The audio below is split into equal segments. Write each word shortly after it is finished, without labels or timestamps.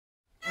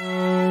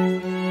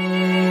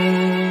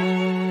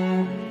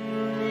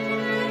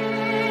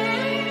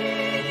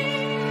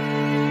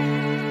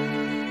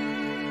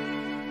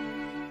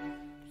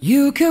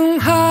You can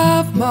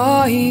have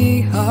my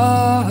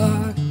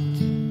heart,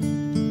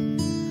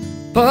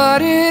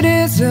 but it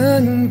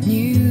isn't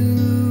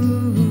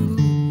new.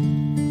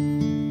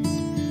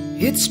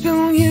 It's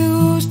been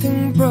used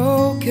and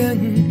broken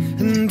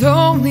and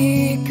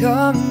only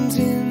comes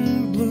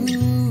in blue.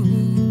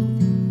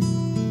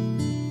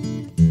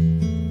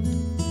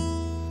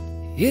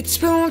 It's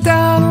been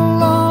down a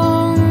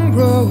long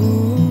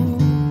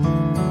road,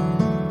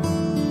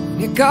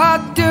 it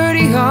got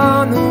dirty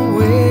on the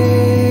way.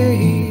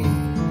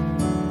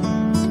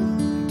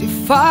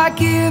 If I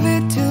give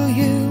it to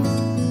you,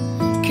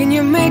 can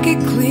you make it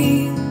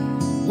clean?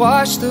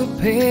 Wash the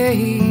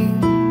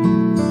pain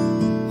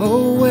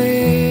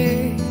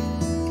away.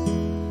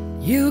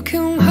 You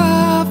can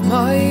have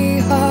my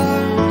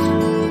heart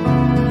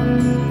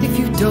if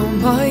you don't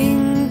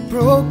mind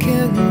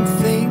broken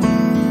things.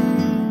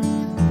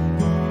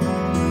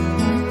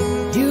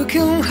 You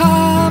can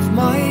have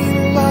my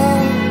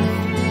love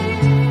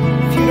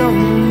if you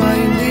don't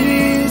mind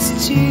these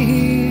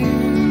tears.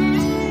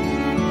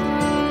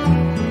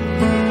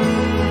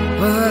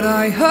 But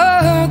I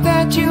heard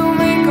that you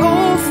make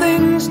all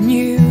things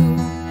new,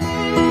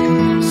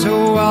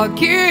 so I'll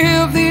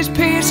give these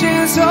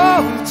pieces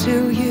all to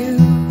you.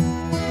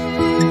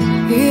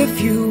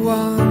 If you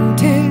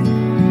want it,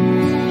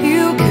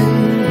 you can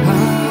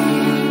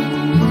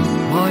have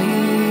my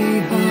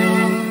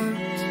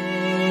heart.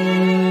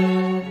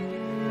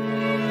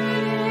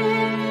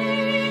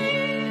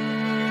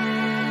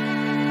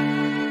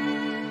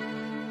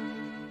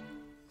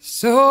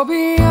 So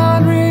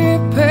beyond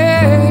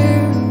repair,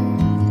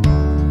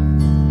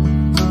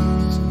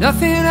 there's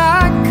nothing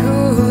I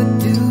could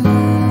do.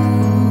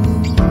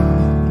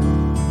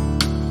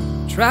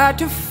 Tried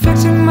to fix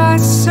it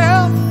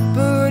myself,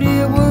 but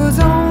it was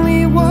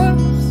only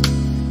worse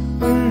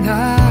when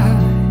I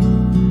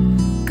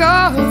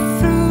got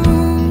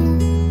through.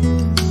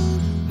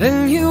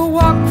 Then you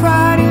walked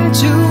right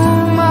into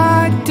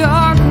my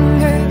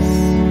darkness,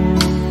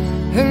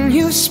 and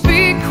you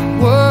speak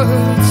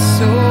words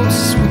so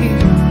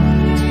sweet,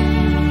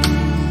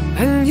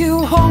 and you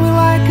hold me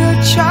like a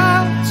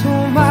child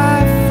till my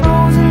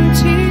frozen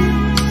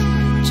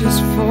tears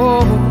just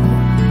fall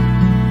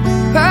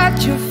at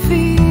your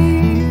feet.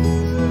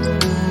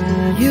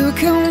 You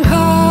can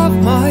have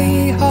my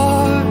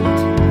heart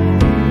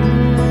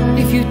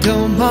if you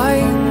don't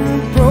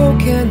mind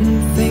broken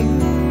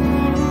things.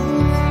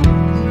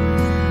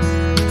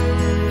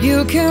 You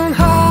can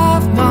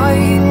have my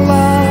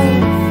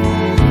love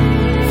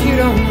if you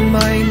don't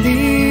mind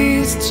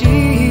these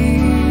tears.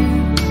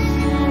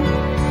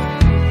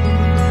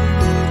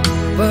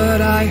 But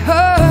I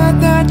heard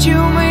that you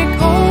make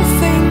all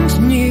things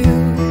new,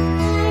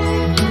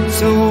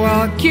 so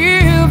I'll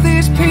give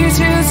these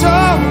pieces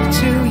all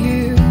to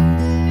you.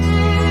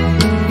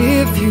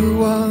 If you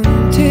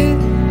want it,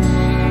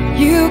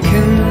 you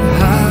can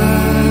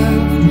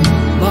have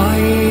my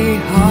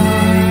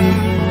heart.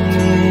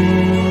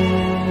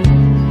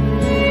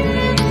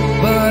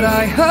 But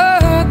I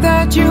heard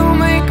that you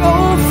make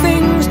all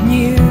things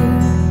new,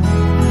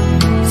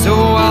 so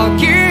I'll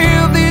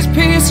give these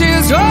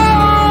pieces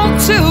all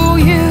to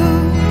you.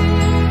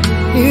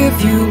 If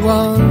you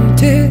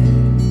want it,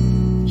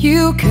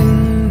 you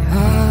can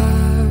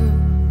have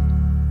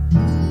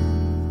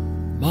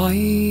my